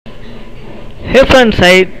Hey friends,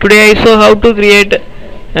 today I saw how to create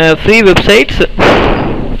free websites.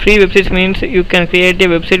 Free websites means you can create a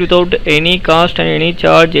website without any cost and any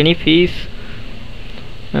charge, any fees.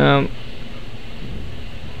 Um,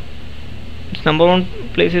 its number one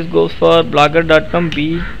places goes for blogger.com,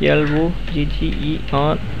 BLOGGER.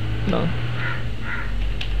 No.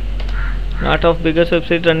 Lot of biggest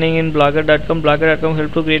websites running in blogger.com. Blogger.com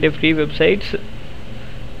help to create a free websites.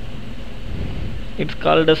 It's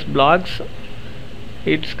called as blogs.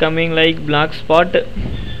 It's coming like Blogspot.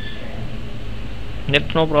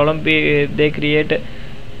 That's no problem. They create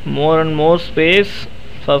more and more space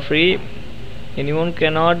for free. Anyone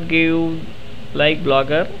cannot give like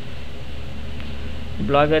Blogger.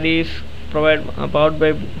 Blogger is powered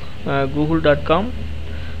by Google.com,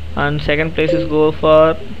 and second places go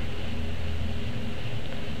for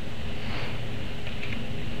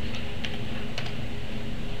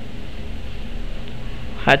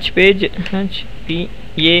Hatchpage,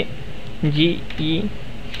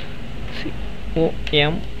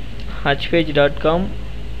 HPAGECOM, Hatchpage.com.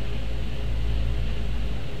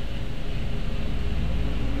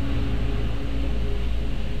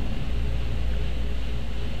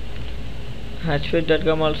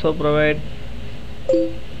 Hatchpage.com also provide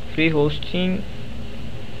free hosting,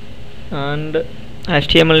 and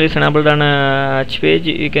HTML is enabled on Hatchpage.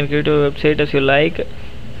 You can create a website as you like.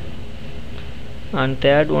 And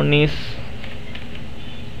third one is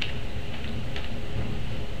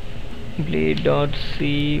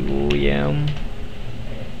bleed.com.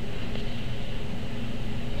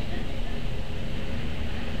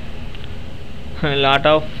 A lot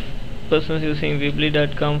of persons using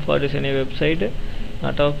weebly.com for designing a website.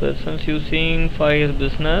 Lot of persons using for his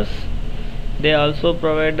business. They also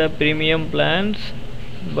provide the premium plans,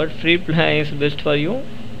 but free plan is best for you.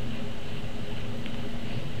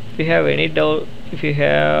 If you have any doubt, if you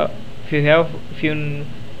have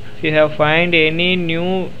find any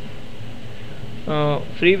new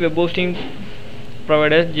free web hosting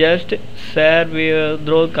providers, just share with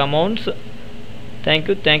those comments. Thank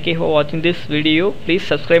you for watching this video. Please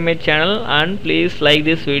subscribe my channel and please like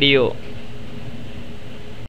this video.